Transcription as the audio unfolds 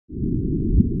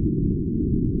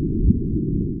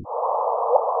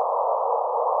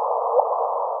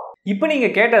இப்போ நீங்க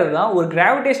கேட்டது தான் ஒரு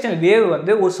கிராவிடேஷனல் வேவ்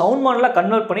வந்து ஒரு சவுண்ட் மாடலா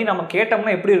கன்வெர்ட் பண்ணி நம்ம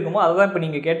கேட்டோம்னா எப்படி இருக்குமோ அதுதான் இப்போ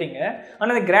நீங்க கேட்டீங்க. ஆனா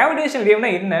இந்த கிராவிடேஷனல் வேவ்னா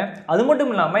என்ன? அது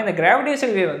மட்டும் இல்லாம இந்த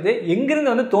கிராவிடேஷனல் வேவ் வந்து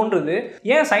எங்கிருந்து வந்து தோன்றுது?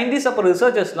 ஏன் சயின்டிஸ்ட் அப்புறம்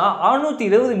ரிசர்ச்சர்ஸ்லாம்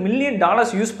 $620 மில்லியன்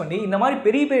யூஸ் பண்ணி இந்த மாதிரி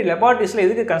பெரிய பெரிய லெபார்ட்டரிஸ்ல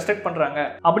எதுக்கு கன்ஸ்ட்ரக்ட் பண்றாங்க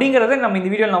அப்படிங்கறத நம்ம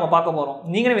இந்த வீடியோல நம்ம பார்க்க போறோம்.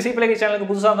 நீங்க விசைப்பலகை சேனலுக்கு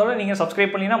புதுசா இருந்தாலும் நீங்க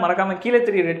சப்ஸ்கிரைப் பண்ணினா மறக்காம கீழே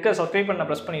தெரிய ரெட் கலர் சப்ஸ்கிரைப் பண்ண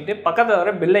பிரஸ் பண்ணிட்டு பக்கத்துல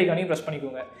வர பெல் ஐகானையும் பிரஸ்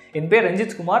பண்ணிக்கோங்க. என் பேர்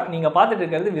ரஞ்சித் குமார். நீங்க பார்த்துட்டு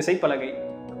இருக்கிறது விசைப்பலகை.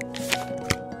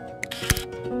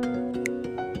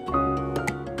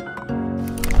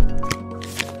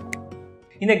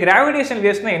 இந்த கிராவிடேஷனல்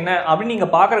வேவ்ஸ்னா என்ன அப்படின்னு நீங்க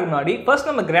பார்க்கறதுக்கு முன்னாடி ஃபர்ஸ்ட்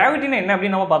நம்ம கிராவிட்டினா என்ன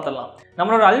அப்படின்னு நம்ம பார்த்தலாம்.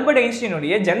 நம்மளோட Albert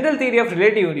ஐன்ஸ்டீனுடைய general theory of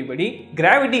relativity படி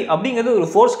கிராவிட்டி அப்படிங்கிறது ஒரு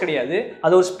ஃபோர்ஸ் கிடையாது,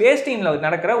 அது ஒரு ஸ்பேஸ் டைம்ல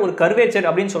நடக்கிற ஒரு கர்வேச்சர்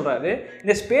அப்படின்னு சொல்றாரு.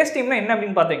 இந்த ஸ்பேஸ் டைம்னா என்ன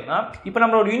அப்படின்னு பார்த்தீங்கன்னா, இப்போ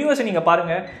நம்மளோட யூனிவர்ஸ் நீங்க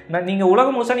பாருங்க, நீங்க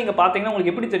உலகம் முழுசா நீங்க பார்த்தீங்கன்னா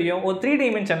உங்களுக்கு எப்படி தெரியும்? ஒரு 3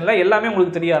 டைமென்ஷன்ல எல்லாமே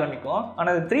உங்களுக்கு தெரிய ஆரம்பிக்கும்.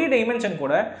 ஆனால் அந்த 3 டைமென்ஷன்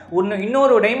கூட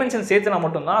இன்னொரு டைமென்ஷன் சேர்த்துனா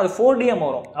மட்டும்தான் அது 4D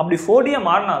மாறும். அப்படி 4D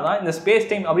மாறினாதான் இந்த ஸ்பேஸ்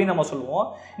டைம் அப்படின்னு நம்ம சொல்லுவோம்.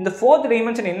 இந்த 4th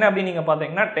டைமென்ஷன் என்ன அப்படின்னு நீங்க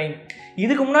பார்த்தீங்கன்னா டைம்.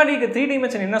 இதுக்கு முன்னாடி இருக்க 3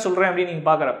 டைமென்ஷன் என்ன சொல்றேன் அப்படின்னு நீங்க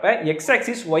பார்க்கறப்ப எக்ஸ்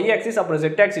ஆக்சிஸ், ஒய் ஆக்சிஸ் அப்புறம்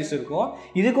Z ஆக்சிஸ் இருக்கும்.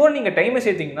 இதுக்கோ நீங்க டைமை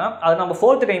சேர்த்தீங்கன்னா அது நம்ம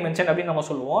 4th டைமென்ஷன் அப்படின்னு நம்ம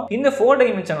சொல்லுவோம். இந்த 4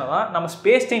 டைமென்ஷனை தான் நம்ம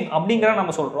ஸ்பேஸ் டைம் அப்படிங்கறத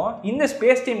நம்ம சொல்றோம். இந்த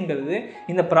ஸ்பேஸ் டைம்ங்கிறது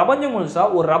இந்த பிரபஞ்சம் முழுசா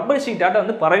ஒரு ரப்பர் ஷீட்டாட்ட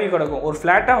வந்து பரவி கிடக்கும், ஒரு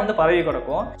ஃபிளாட்டா வந்து பரவி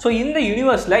கிடக்கும். ஸோ இந்த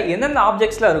யூனிவர்ஸ்ல எந்தெந்த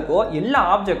ஆப்ஜெக்ட்ஸ்ல இருக்கோ எல்லா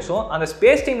ஆப்ஜெக்ட்ஸும் அந்த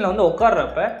ஸ்பேஸ் டைம்ல வந்து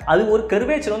உட்கார்றப்ப அது ஒரு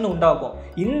கர்வேச்சர் வந்து உண்டாகும்.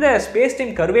 இந்த ஸ்பேஸ்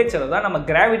டைம் கர்வேச்சரை தான் நம்ம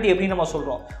கிராவிட்டி அப்படின்னு நம்ம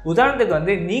சொல்றோம். உதாரணத்துக்கு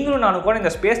வந்து நீங்களும் நானும் கூட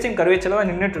இந்த ஸ்பேஸ் டைம் கர்வேச்சர்ல தான்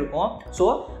நின்றுட்டு இருக்கோம். ஸோ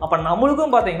அப்ப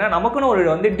நம்மளுக்கும் பாத்தீங்கன்னா நமக்குன்னு ஒரு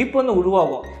வந்து டிப் வந்து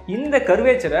உருவாகும். இந்த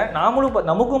கர்வேச்சரை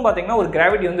நமக்கும் பாத்தீங்கன்னா ஒரு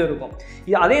கிராவிட்டி வந்து இருக்கும்.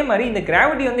 அதே மாதிரி இந்த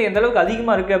கிராவிட்டி வந்து எந்த அளவுக்கு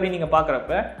அதிகமா இருக்கு அப்படின்னு நீங்க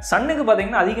பாக்குறப்ப சன்னுக்கு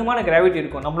பாத்தீங்கன்னா அதிகமான கிராவிட்டி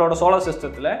இருக்கும் நம்மளோட சோலார்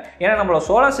சிஸ்டத்துல. ஏன்னா நம்மளோட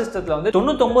சோலார் சிஸ்டத்துல வந்து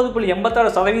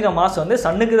 99.86% மாஸ் வந்து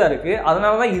சன்னுக்கு தான் இருக்கு.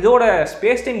 அதனாலதான் இதோட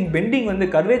ஸ்பேஸ் டைம் பெண்டிங் வந்து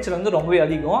கர்வேச்சர் வந்து ரொம்பவே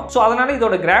அதிகம். ஸோ அதனால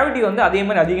இதோட கிராவிட்டி வந்து அதே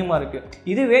மாதிரி அதிகமா இருக்கு.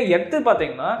 இதுவே எர்த்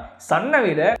பாத்தீங்கன்னா சன்னை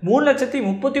விட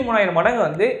 3,33,000 மடங்கு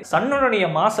வந்து சன்னுடைய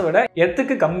மாஸை விட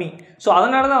எர்த்துக்கு கம்மி. ஸோ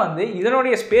அதனால தான் வந்து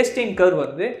இதனுடைய ஸ்பேஸ் டைம் கர்வ்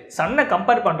வந்து சன்னை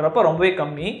கம்பேர் பண்றப்ப ரொம்பவே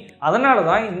கம்மி. அதனால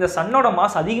தான் இந்த சன்னோட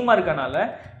மாஸ் அதிகமா இருக்கனால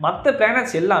மற்ற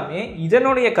பிளானட்ஸ் எல்லாமே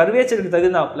இதனுடைய கர்வேச்சருக்கு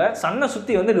தகுந்தாப்புல சன்னை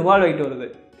சுத்தி வந்து ரிவால்வ் ஆகிட்டு வருது.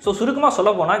 ஸோ சுருக்கமாக சொல்ல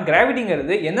போனால்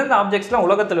கிராவிட்டிங்கிறது எந்தெந்த ஆப்ஜெக்ட்ஸ்லாம்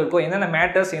உலகத்தில் இருக்கோ, எந்தெந்த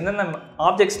மேட்டர்ஸ் எந்தெந்த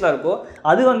ஆப்ஜெக்ட்ஸ்லாம் இருக்கோ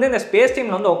அது வந்து இந்த ஸ்பேஸ்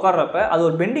டைமில் வந்து உட்கார்றப்ப அது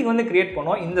ஒரு பெண்டிங் வந்து கிரியேட்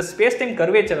பண்ணும். இந்த ஸ்பேஸ் டைம்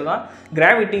கர்வேச்சர் தான்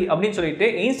கிராவிட்டி அப்படின்னு சொல்லிட்டு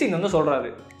ஐன்ஸ்டீன் வந்து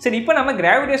சொல்கிறாரு. சரி, இப்போ நம்ம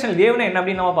கிராவிடேஷனல் வேவ்னா என்ன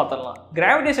அப்படின்னு நம்ம பார்த்துடலாம்.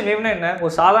 கிராவிடேஷனல் வேவ்னா என்ன?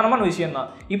 ஒரு சாதாரணமான விஷயம் தான்.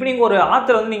 இப்போ நீங்கள் ஒரு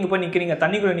ஆற்றுல வந்து நீங்கள் போய் நிற்கிறீங்க,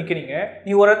 தண்ணிக்குள்ளே நிற்கிறீங்க,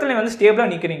 நீங்கள் ஒரு இடத்துல வந்து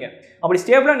ஸ்டேபிளாக நிற்கிறீங்க. அப்படி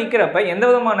ஸ்டேபிளாக நிற்கிறப்ப எந்த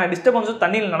விதமான டிஸ்டர்பன்ஸும்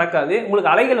தண்ணியில் நடக்காது,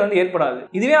 உங்களுக்கு அலைகள் வந்து ஏற்படாது.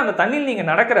 இதுவே அந்த தண்ணியில் நீங்கள்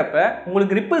நடக்கிறப்ப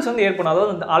உங்களுக்கு ரிப்பிள்ஸ் வந்து ஏற்படும்,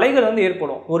 அதாவது அலைகள் வந்து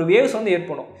ஏற்படும், ஒரு வேவ்ஸ் வந்து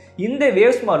ஏற்படும். இந்த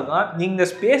வேவ்ஸ் மாதிரி தான் இந்த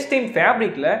ஸ்பேஸ் டைம்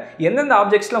ஃபேப்ரிக்ல எந்தெந்த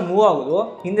ஆப்ஜெக்ட்ஸ்லாம் மூவ் ஆகுதோ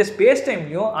இந்த ஸ்பேஸ்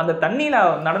டைம்லையும் அந்த தண்ணியில்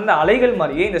நடந்த அலைகள்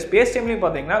மாதிரியே இந்த ஸ்பேஸ் டைம்லையும்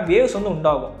பார்த்தீங்கன்னா வேவ்ஸ் வந்து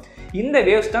உண்டாகும். இந்த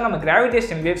வேவ்ஸ் தான் நம்ம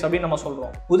கிராவிடேஷனல் வேவ்ஸ் அப்படின்னு நம்ம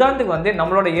சொல்றோம். உதாரணத்துக்கு வந்து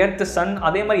நம்மளோட எர்த், சன்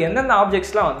அதே மாதிரி எந்தெந்த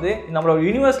ஆப்ஜெக்ட்ஸ்லாம் வந்து நம்மளோட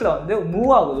யூனிவர்ஸ்ல வந்து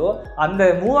மூவ் ஆகுதோ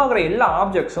அந்த மூவ் ஆகிற எல்லா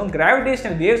ஆப்ஜெக்ட்ஸும்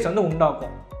கிராவிடேஷனல் வேவ்ஸ் வந்து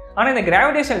உண்டாக்கும். ஆனால் இந்த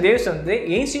கிராவிடேஷனல் வேவ்ஸ் வந்து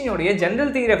ஐன்ஸ்டீனுடைய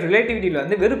ஜெனரல் தியரி ஆஃப் ரிலேட்டிவிட்டியில்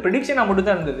வந்து வெறும் ப்ரெடிக்ஷனாக மட்டும்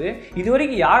தான் இருந்தது. இது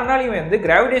வரைக்கும் யாருனாலையும் வந்து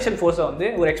கிராவிடேஷனல் ஃபோர்ஸை வந்து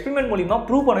ஒரு எக்ஸ்பெரிமெண்ட் மூலியமா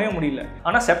ப்ரூவ் பண்ணவே முடியல.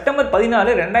 ஆனால் செப்டம்பர்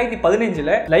 14,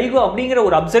 2015 LIGO அப்படிங்கிற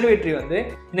ஒரு அப்சர்வேட்டரி வந்து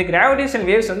இந்த கிராவிடேஷனல்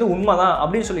வேவ்ஸ் வந்து உண்மைதான்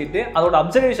அப்படின்னு சொல்லிட்டு அதோட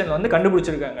அப்சர்வேஷன் வந்து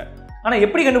கண்டுபிடிச்சிருக்காங்க. ஆனால்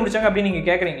எப்படி கண்டுபிடிச்சாங்க அப்படின்னு நீங்கள்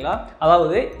கேட்குறீங்களா?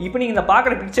 அதாவது இப்போ நீங்கள் இந்த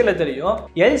பார்க்குற பிக்சரில் தெரியும்,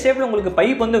 எல் ஷேப்பில் உங்களுக்கு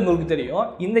பைப் வந்து உங்களுக்கு தெரியும்.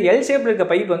 இந்த எல் ஷேப்பில் இருக்க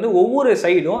பைப் வந்து ஒவ்வொரு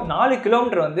சைடும் 4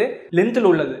 கிலோமீட்டர் வந்து லென்த்தில்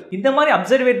உள்ளது. இந்த மாதிரி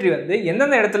அப்சர்வேட்டரி வந்து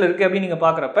எந்தெந்த இடத்துல இருக்குது அப்படின்னு நீங்கள்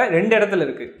பார்க்குறப்ப 2 இடத்துல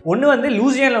இருக்குது. ஒன்று வந்து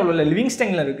லூசியானில் உள்ள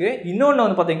லிவிங்ஸ்டனில் இருக்குது, இன்னொன்று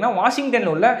வந்து பார்த்தீங்கன்னா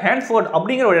வாஷிங்டனில் உள்ள ஹேண்ட்ஃபோர்ட்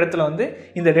அப்படிங்கிற ஒரு இடத்துல வந்து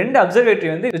இந்த 2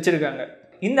 அப்சர்வேட்டரி வந்து வச்சிருக்காங்க.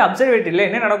 இந்த அப்சர்வேட்டரியில்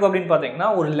என்ன நடக்கும் அப்படின்னு பார்த்தீங்கன்னா,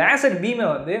 ஒரு லேசர் பீமை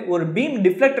வந்து ஒரு பீம்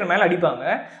டிஃப்ளெக்டர் மேலே அடிப்பாங்க.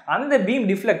 அந்த பீம்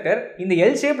டிஃப்ளெக்டர் இந்த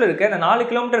எல் ஷேப்பில் இருக்க இந்த 4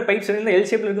 கிலோமீட்டர் பைப்ஸ் இந்த எல்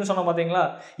ஷேப்பில் இருக்குன்னு சொன்ன பார்த்தீங்களா,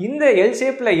 இந்த எல்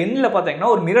ஷேப்பில் எண்ணில்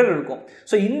பார்த்தீங்கன்னா ஒரு மிரர் இருக்கும்.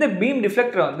 ஸோ இந்த பீம்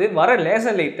டிஃப்ளெக்டர் வந்து வர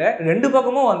லேசர் லைட்டை 2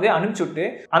 பக்கமும் வந்து அனுப்பிச்சுட்டு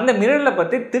அந்த மிரரில்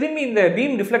பார்த்து திரும்பி இந்த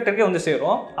பீம் டிஃப்ளெக்டருக்கே வந்து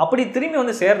சேரும். அப்படி திரும்பி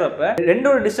வந்து சேர்றப்ப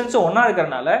ரெண்டோட டிஸ்டன்ஸும் ஒன்றா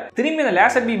இருக்கிறனால திரும்பி இந்த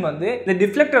லேசர் பீம் வந்து இந்த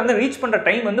டிஃப்ளெக்டர் வந்து ரீச் பண்ணுற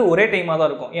டைம் வந்து ஒரே டைமாக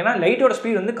தான் இருக்கும். ஏன்னா லைட்டோட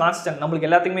ஸ்பீட் வந்து கான்ஸ்டன்ட், நம்மளுக்கு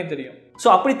எல்லாத்துக்குமே தெரியும். ஸோ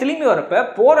அப்படி திரும்பி வரப்ப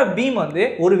போகிற பீம் வந்து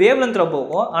ஒரு வேவ் லென்த்தில்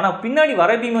போகும். ஆனால் பின்னாடி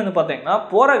வர பீம் வந்து பார்த்தீங்கன்னா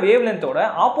போகிற வேவ் லென்த்தோட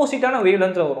ஆப்போசிட்டான வேவ்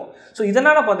லென்த்தில் வரும். ஸோ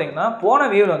இதனால் பார்த்தீங்கன்னா போன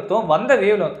வேவ் லென்த்தும் வந்த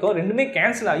வேவ் லென்த்தும் ரெண்டுமே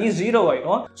கேன்சல் ஆகி 0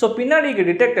 ஆயிடும். ஸோ பின்னாடி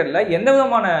டிடெக்டரில் எந்த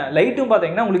விதமான லைட்டும்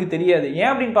பார்த்தீங்கன்னா உங்களுக்கு தெரியாது. ஏன்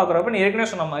அப்படின்னு பார்க்குறப்ப நான்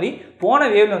ஏற்கனவே சொன்ன மாதிரி போன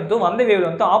வேவ் லென்த்தும் வந்த வேவ்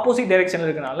லென்த்தும் ஆப்போசிட் டைரக்ஷனில்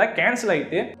இருக்கனால கேன்சல்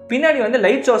ஆகிட்டு பின்னாடி வந்து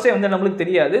லைட் சோர்ஸே வந்து நம்மளுக்கு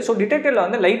தெரியாது. ஸோ டிடெக்டரில்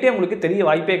வந்து லைட்டே உங்களுக்கு தெரிய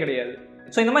வாய்ப்பே கிடையாது.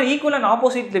 ஸோ இந்த மாதிரி equal and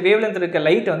opposite wave length இருக்க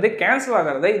லைட் வந்து கேன்சல்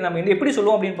ஆகிறத நம்ம எப்படி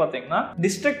சொல்லுவோம் அப்படின்னு பார்த்தீங்கன்னா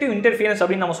டிஸ்ட்ரக்டிவ் இன்டர்ஃபியரன்ஸ்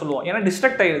அப்படின்னு நம்ம சொல்லுவோம். ஏன்னா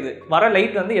டிஸ்ட்ரக்ட் ஆயிடுது, வர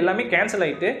லைட் வந்து எல்லாமே கேன்சல்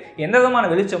ஆகிட்டு எந்த விதமான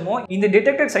வெளிச்சமும் இந்த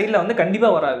டிடெக்டட் சைடில் வந்து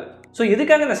கண்டிப்பாக வராது. ஸோ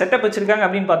எதுக்காக இந்த செட்டப் வச்சிருக்காங்க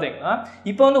அப்படின்னு பார்த்தீங்கன்னா,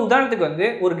 இப்போ வந்து உதாரணத்துக்கு வந்து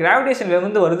ஒரு கிராவிடேஷன் வேவ்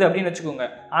வந்து வருது அப்படின்னு வச்சுக்கோங்க.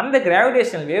 அந்த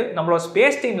கிராவிடேஷனல் வேவ் நம்மளோட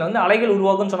ஸ்பேஸ் டைமில் வந்து அலைகள்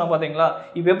உருவாகும்னு சொன்னால் பார்த்தீங்களா,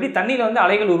 இப்போ எப்படி தண்ணியில் வந்து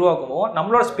அலைகள் உருவாக்குமோ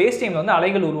நம்மளோட ஸ்பேஸ் டைமில் வந்து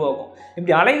அலைகள் உருவாகும்.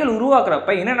 இப்படி அலைகள்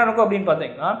உருவாக்குறப்ப என்ன நடக்கும் அப்படின்னு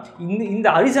பார்த்தீங்கன்னா, இந்த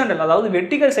ஹரிசாண்டல் அதாவது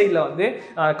வெர்டிகல் சைடில் வந்து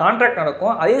கான்ட்ராக்ட்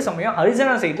நடக்கும், அதே சமயம்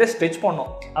ஹரிசாண்டல் சைடில் ஸ்ட்ரெச் பண்ணும்,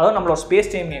 அதாவது நம்மளோட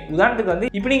ஸ்பேஸ் டைமே. உதாரணத்துக்கு வந்து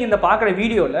இப்போ நீங்கள் இந்த பார்க்குற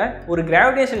வீடியோவில் ஒரு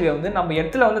கிராவிடேஷன் வேவ் வந்து நம்ம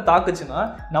எர்த்தில் வந்து தாக்குச்சுன்னா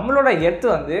நம்மளோட எர்த்து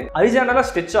வந்து ஹரிசாண்டலாக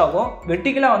ஸ்ட்ரெச் ஆகும்,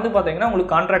 வெர்டிகலாக வந்து பார்த்தீங்கன்னா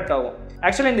உங்களுக்கு கான்ட்ராக்ட் ஆகும்.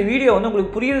 ஆக்சுவலாக இந்த வீடியோ வந்து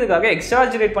உங்களுக்கு புரியறதுக்காக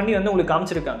எக்ஸ்ட்ராஜுரேட் பண்ணி வந்து உங்களுக்கு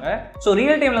காமிச்சிருக்காங்க. ஸோ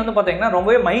ரியல் டைமில் வந்து பார்த்தீங்கன்னா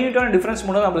ரொம்பவே மைன்யூட்டான டிஃப்ரென்ஸ்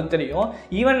மட்டும் நம்மளுக்கு தெரியும்.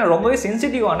 ஈவன் ரொம்பவே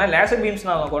சென்சிட்டிவான லேசர்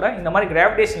பீம்ஸ்னாலும் கூட இந்த மாதிரி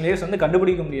கிராவிடேஷன் வேவ்ஸ் வந்து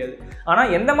கண்டுபிடிக்க முடியாது.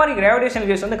 ஆனால் எந்த மாதிரி கிராவிடேஷன்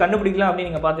வேவ்ஸ் வந்து கண்டுபிடிக்கலாம்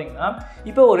அப்படின்னு நீங்கள் பார்த்தீங்கன்னா,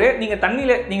 இப்போ நீங்கள்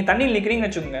தண்ணியில் நிற்கிறீங்கன்னு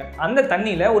வச்சுக்கோங்க. அந்த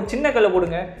தண்ணியில் ஒரு சின்ன கல்லை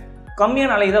போடுங்க,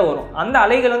 கம்மியான அலை தான் வரும். அந்த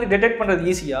அலைகள் வந்து டிடெக்ட் பண்ணுறது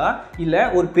ஈஸியா, இல்லை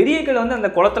ஒரு பெரிய கல் வந்து அந்த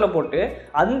குளத்துல போட்டு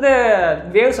அந்த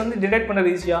வேவ்ஸ் வந்து டிடெக்ட்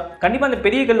பண்ணுறது ஈஸியா? கண்டிப்பாக அந்த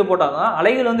பெரிய கல் போட்டால் தான்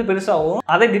அலைகள் வந்து பெருசாகும்,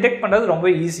 அதை டிடெக்ட் பண்ணுறது ரொம்ப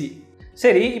ஈஸி.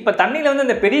 சரி, இப்போ தண்ணியில் வந்து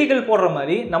இந்த பெரிய கல் போடுற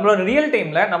மாதிரி நம்மளோட ரியல்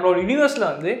டைமில் நம்மளோட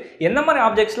யூனிவர்ஸில் வந்து எந்த மாதிரி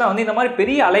ஆப்ஜெக்ட்ஸ்லாம் வந்து இந்த மாதிரி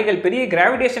பெரிய அலைகள் பெரிய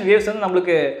கிராவிடேஷன் வேவ்ஸ் வந்து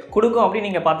நம்மளுக்கு கொடுக்கும் அப்படின்னு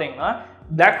நீங்கள் பார்த்தீங்கன்னா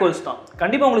பிளாக் ஹோல்ஸ் தான்.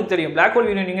 கண்டிப்பாக உங்களுக்கு தெரியும். பிளாக் ஹோல்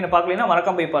வீடியோ நீங்கள் பார்க்கலன்னா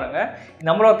மறக்காம போய் பாருங்கள்.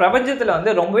 நம்மளோட பிரபஞ்சத்தில்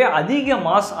வந்து ரொம்பவே அதிக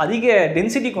மாஸ் அதிக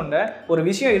டென்சிட்டி கொண்ட ஒரு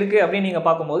விஷயம் இருக்குது அப்படின்னு நீங்கள்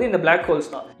பார்க்கும்போது இந்த பிளாக்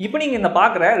ஹோல்ஸ் தான். இப்போ நீங்கள் இந்த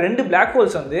பார்க்குற 2 பிளாக்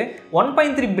ஹோல்ஸ் வந்து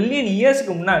 1.3 பில்லியன்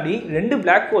இயர்ஸ்க்கு முன்னாடி 2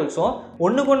 பிளாக் ஹோல்ஸும்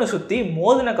ஒன்றுக்கொன்று சுற்றி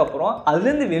மோதினக்கப்புறம்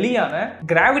அதுலேருந்து வெளியான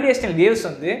கிராவிடேஷனல் வேவ்ஸ்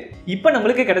வந்து இப்போ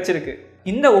நம்மளுக்கு கிடைச்சிருக்கு.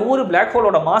 இந்த ஒவ்வொரு பிளாக்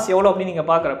ஹோலோட மாஸ் எவ்வளோ அப்படின்னு நீங்கள்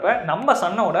பார்க்குறப்ப நம்ம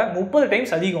சன்னோட 30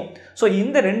 டைம்ஸ் அதிகம். ஸோ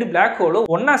இந்த 2 பிளாக் ஹோலும்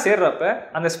ஒன்றா சேர்றப்ப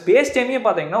அந்த ஸ்பேஸ் டைமே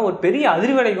பார்த்தீங்கன்னா ஒரு பெரிய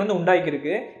அதிர்வலைக்கு வந்து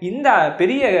உண்டாக்கியிருக்கு. இந்த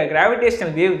பெரிய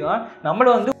கிராவிடேஷனல் வேவ் தான்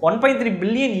நம்மளை வந்து 1.3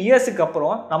 பில்லியன் இயர்ஸுக்கு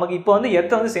அப்புறம் நமக்கு இப்போ வந்து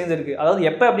எர்த்தை வந்து சேர்ந்துருக்கு. அதாவது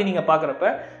எப்போ அப்படின்னு நீங்கள்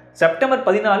பார்க்குறப்ப செப்டம்பர்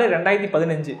 14,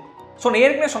 2015. ஸோ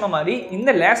ஏற்கனவே சொன்ன மாதிரி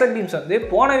இந்த லேசர் பீம்ஸ் வந்து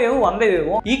போன வேவும் வந்த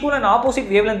வேவும் equal and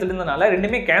opposite wave length இருந்தனால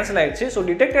ரெண்டுமே கேன்சல் ஆயிடுச்சு. ஸோ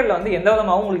டிடெக்டரில் வந்து எந்த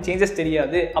விதமாகவும் உங்களுக்கு சேஞ்சஸ்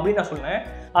தெரியாது அப்படின்னு நான் சொன்னேன்.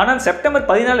 ஆனால் செப்டம்பர்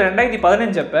 14,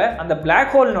 2015 அப்போ அந்த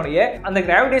பிளாக் ஹோலினுடைய அந்த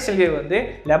கிராவிடேஷன் வேவ் வந்து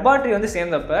லெபார்டரி வந்து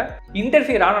சேர்ந்தப்ப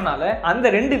இன்டர்ஃபியர் ஆனனால அந்த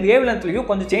 2 வேவ் லென்த்லையும்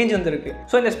கொஞ்சம் சேஞ்ச் வந்துருக்கு.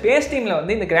 ஸோ இந்த ஸ்பேஸ் டைமில்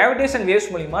வந்து இந்த கிராவிடேஷன் வேவ்ஸ்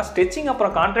மூலிமா ஸ்ட்ரெச்சிங்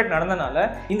அப்புறம் கான்ட்ராக்ட் நடந்தனால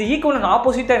இந்த ஈக்குவல் அண்ட்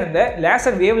ஆப்போசிட்டாக இருந்த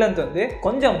லேசர் வேவ் லென்த் வந்து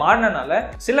கொஞ்சம் மாறினால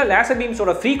சில லேசர்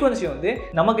பீம்ஸோட ஃப்ரீக்வன்சி வந்து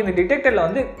நமக்கு இந்த டிடெக்டரில்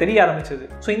வந்து தெரிய ஆரம்பிச்சது.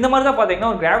 ஸோ இந்த மாதிரி தான்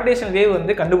பார்த்தீங்கன்னா ஒரு கிராவிடேஷன் வேவ்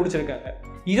வந்து கண்டுபிடிச்சிருக்காங்க.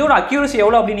 இதோட அக்யூரசி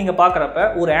எவ்வளோ அப்படின்னு நீங்கள் பார்க்குறப்ப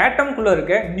ஒரு ஆட்டம்குள்ளே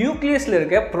இருக்க நியூக்ளியஸில்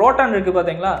இருக்க ப்ரோட்டான் இருக்குது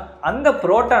பார்த்தீங்களா, அந்த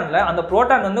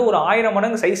ப்ரோட்டான் வந்து ஒரு 1000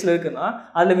 மடங்கு சைஸில் இருக்குன்னா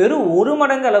அதில் வெறும் 1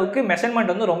 மடங்கு அளவுக்கு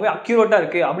மெஷர்மெண்ட் வந்து ரொம்ப அக்யூரேட்டாக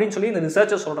இருக்குது அப்படின்னு சொல்லி இந்த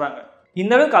ரிசர்ச்சர் சொல்கிறாங்க.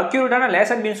 இந்த அளவுக்கு அக்யூரேட்டான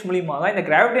லேசர் பீம்ஸ் மூலியமா தான் இந்த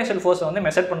கிராவிடேஷனல் ஃபோர்ஸை வந்து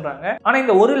மெஷர் பண்ணுறாங்க. ஆனால்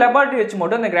இந்த ஒரு லெபார்டரி வச்சு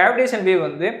மட்டும் இந்த கிராவிடேஷன் வேவ்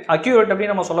வந்து அக்யூரேட்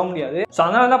அப்படின்னு நம்ம சொல்ல முடியாது. ஸோ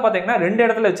அதனால தான் பார்த்தீங்கன்னா 2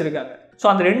 இடத்துல வச்சிருக்காங்க. ஸோ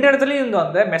அந்த 2 இடத்துலையும் இருந்து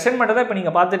அந்த மெஷர்மெண்ட்டை தான் இப்போ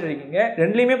நீங்கள் பார்த்துட்டு இருக்கீங்க.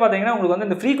 ரெண்டுலேயுமே பார்த்தீங்கன்னா உங்களுக்கு வந்து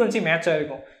இந்த ஃப்ரீக்வன்சி மேட்ச்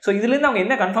ஆகிருக்கும். ஸோ இதுலேருந்து அவங்க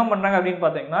என்ன கன்ஃபார்ம் பண்ணுறாங்க அப்படின்னு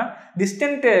பார்த்தீங்கன்னா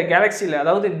டிஸ்டன்ட் கேலக்சியில்,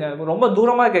 அதாவது ரொம்ப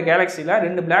தூரமாக இருக்க கேலக்சியில்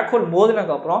 2 பிளாக் ஹோல்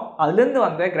மோதினதுக்கப்புறம் அதுலேருந்து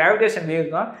வந்த கிராவிடேஷன் வேவ்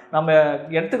தான் நம்ம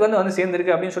இடத்துக்கு வந்து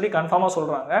சேர்ந்துருக்கு அப்படின்னு சொல்லி கன்ஃபார்மாக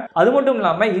சொல்கிறாங்க. அது மட்டும்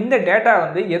இல்லாமல் இந்த டேட்டா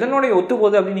வந்து எதனுடைய ஒத்து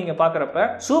போகுது அப்படின்னு நீங்கள் பார்க்குறப்ப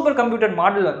சூப்பர் கம்ப்யூட்டர்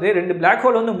மாடல் வந்து 2 பிளாக்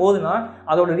ஹோல் வந்து மோதுனா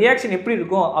அதோட ரியாக்ஷன் எப்படி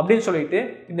இருக்கும் அப்படின்னு சொல்லிட்டு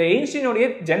இந்த ஐன்ஸ்டீனுடைய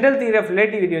ஜெனரல் தியரி ஆஃப்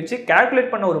ரிலேட்டிவிட்டி வச்சு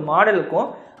கால்குலேட் பண்ண ஒரு மாடலுக்கும்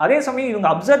அதே சமயம் இவங்க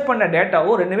அப்சர்வ் பண்ண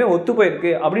டேட்டாவும் ரெண்டுமே ஒத்து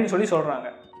போயிருக்கு அப்படின்னு சொல்லி சொல்கிறாங்க.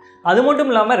 அது மட்டும்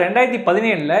இல்லாமல்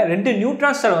 2017 2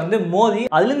 நியூட்ரான் ஸ்டார் வந்து மோதி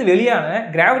அதுலேருந்து வெளியான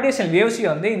கிராவிடேஷன் வேவ்ஸை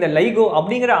வந்து இந்த LIGO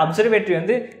அப்படிங்கிற அப்சர்வேட்டரி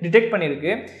வந்து டிடெக்ட்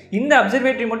பண்ணியிருக்கு. இந்த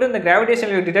அப்சர்வேட்டரி மட்டும் இந்த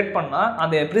கிராவிடேஷன் வேவ் டிடெக்ட் பண்ணால்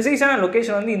அந்த ப்ரிசைஸான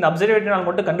லொக்கேஷன் வந்து இந்த அப்சர்வேட்டரினால்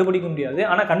மட்டும் கண்டுபிடிக்க முடியாது.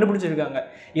 ஆனால் கண்டுபிடிச்சிருக்காங்க.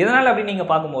 எதனால் அப்படின்னு நீங்கள்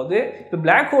பார்க்கும்போது இப்போ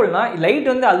பிளாக் ஹோல்னா லைட்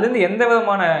வந்து அதுலேருந்து எந்த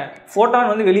விதமான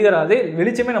ஃபோட்டான் வந்து வெளிவராது,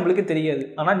 வெளிச்சமே நம்மளுக்கு தெரியாது.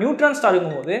 ஆனால் நியூட்ரான் ஸ்டார்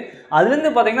இருக்கும்போது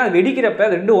அதுலேருந்து பார்த்தீங்கன்னா அது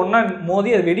வெடிக்கிறப்ப 2 ஒன்றா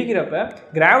மோதி அது வெடிக்கிறப்ப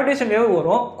கிராவிடேஷன் வேவ்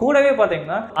வரும். கூடவே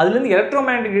பார்த்தீங்கன்னா அதுலேருந்து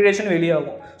எலக்ட்ரோமேக்னெட்டிக் ரேடியேஷன்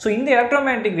வெளியாகும். ஸோ இந்த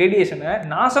electromagnetic ரேடியேஷனை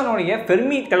நாசானுடைய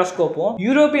Fermi டெலஸ்கோப்பும்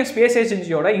European space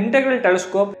ஏஜென்சியோட integral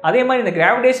telescope அதே மாதிரி இந்த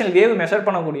கிராவிடேஷனல் வேவ் மெஷர்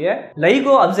பண்ணக்கூடிய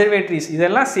LIGO அப்சர்வேட்டரிஸ்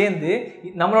இதெல்லாம் சேர்ந்து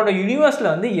நம்மளோட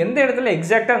யூனிவர்ஸில் வந்து எந்த இடத்துல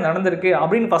எக்ஸாக்டாக நடந்திருக்கு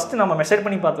அப்படின்னு ஃபர்ஸ்ட் நம்ம மெஷர்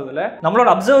பண்ணி பார்த்ததுல நம்மளோட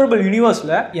அப்சர்வபிள்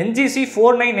யூனிவர்ஸில் NGC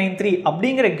 4993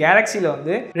 அப்படிங்கிற கேலக்சியில்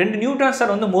வந்து 2 நியூட்ரான்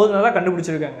ஸ்டார் வந்து மோதினதாக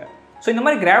கண்டுபிடிச்சிருக்காங்க. ஸோ இந்த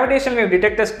மாதிரி கிராவிடேஷனல் வேவ்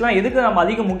டிடெக்டர்ஸ்க்குலாம் எதுக்கு நம்ம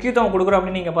அதிக முக்கியத்துவம் கொடுக்குறோம்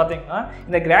அப்படின்னு நீங்கள் பார்த்தீங்கன்னா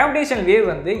இந்த கிராவிடேஷனல் வேவ்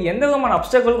வந்து எந்த விதமான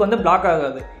அப்டக்கிளுக்கு வந்து பிளாக்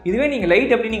ஆகாது. இதுவே நீங்கள்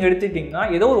லைட் அப்படி நீங்கள் எடுத்துக்கிட்டிங்கன்னா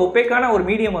ஏதோ ஒரு ஒப்பேக்கான ஒரு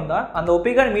மீடியம் வந்தால் அந்த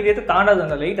ஒப்பேக்கான மீடியத்தை தாண்டாது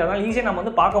அந்த லைட், அதனால் ஈஸியாக நம்ம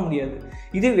வந்து பார்க்க முடியாது.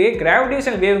 இதுவே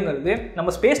கிராவிடேஷனல் வேவ்ங்கிறது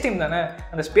நம்ம ஸ்பேஸ் டைம் தானே,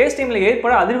 அந்த ஸ்பேஸ் டைமில்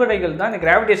ஏற்பட அதிர்வலைகள் தான் இந்த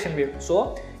கிராவிடேஷன் வேவ். ஸோ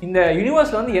இந்த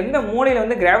யூனிவர்ஸில் வந்து எந்த மூலையில்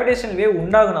வந்து கிராவிடேஷன் வேவ்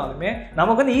உண்டாகுனாலுமே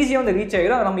நமக்கு வந்து ஈஸியாக வந்து ரீச்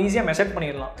ஆகிடும், அதை நம்ம ஈஸியாக மெஷர்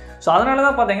பண்ணிடலாம். ஸோ அதனால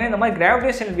தான் பார்த்தீங்கன்னா இந்த மாதிரி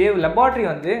கிராவிடேஷன் வேவ் லெபார்ட்ரி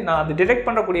வந்து நான் அது டிடெக்ட்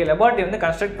பண்ணுறக்கூடிய லெபார்ட்ரி வந்து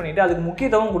கன்ஸ்ட்ரக்ட் பண்ணிவிட்டு அதுக்கு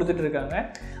முக்கியத்துவம் கொடுத்துட்டு இருக்காங்க.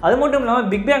 அது மட்டும் இல்லாமல்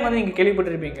பிக் பேங் வந்து நீங்கள்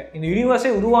கேள்விப்பட்டிருப்பீங்க. இந்த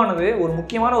யூனிவர்ஸே உருவானது ஒரு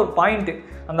முக்கியமான ஒரு பாயிண்ட்,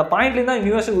 அந்த பாயிண்ட்லேருந்து தான்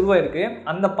யூனிவர்ஸ் உருவாயிருக்கு.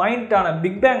 அந்த பாயிண்ட்டான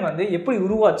பிக் பேங் வந்து எப்படி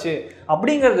உருவாச்சு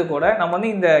அப்படிங்கிறது கூட நம்ம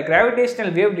வந்து இந்த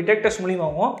கிராவிடேஷனல் வேவ் டிடெக்டர்ஸ்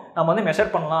மூலியமாகவும் நம்ம வந்து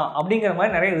மெஷர் பண்ணலாம் அப்படிங்கிற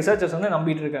மாதிரி நிறைய ரிசர்ச்சர்ஸ் வந்து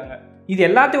நம்பிட்டு இருக்காங்க. இது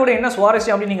எல்லாத்தையோட என்ன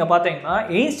சுவாரஸ்யம் அப்படின்னு நீங்கள் பார்த்தீங்கன்னா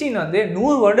ஐன்ஸ்டீன் வந்து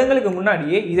 100 வருடங்களுக்கு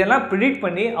முன்னாடியே இதெல்லாம் ப்ரிடிக்ட்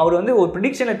பண்ணி அவர் வந்து ஒரு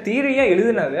ப்ரிடிக்ஷனை தியரியாக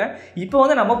எழுதினதை இப்போ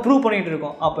வந்து நம்ம ப்ரூவ் பண்ணிகிட்டு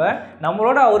இருக்கோம். அப்போ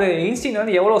நம்மளோட ஒரு ஐன்ஸ்டீன்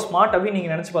வந்து எவ்வளோ ஸ்மார்ட் அப்படின்னு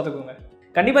நீங்கள் நினச்சி பார்த்துக்கோங்க.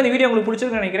 கண்டிப்பாக இந்த வீடியோ உங்களுக்கு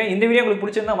பிடிச்சிருக்குன்னு நினைக்கிறேன். இந்த வீடியோ உங்களுக்கு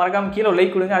பிடிச்சிருந்தா மறக்காம கீழே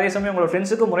லைக் கொடுங்க. அதே சமயம் உங்களோட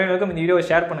ஃப்ரெண்ட்ஸுக்கும் முறைகளுக்கும் இந்த வீடியோவை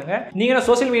ஷேர் பண்ணுங்கள். நீங்கள்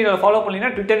சோஷியல் மீடியாவில் ஃபாலோ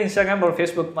பண்ணீங்கன்னா ட்விட்டர், இன்ஸ்டாகிராம், ஒரு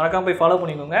ஃபேஸ்புக் மறக்காம போய் ஃபாலோ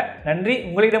பண்ணிக்கோங்க. நன்றி.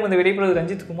 உங்களிடம் இந்த விடைபெறுவது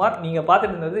ரஞ்சித் குமார். நீங்கள்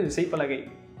பார்த்துட்டு இருந்தது விசைப்பலகை.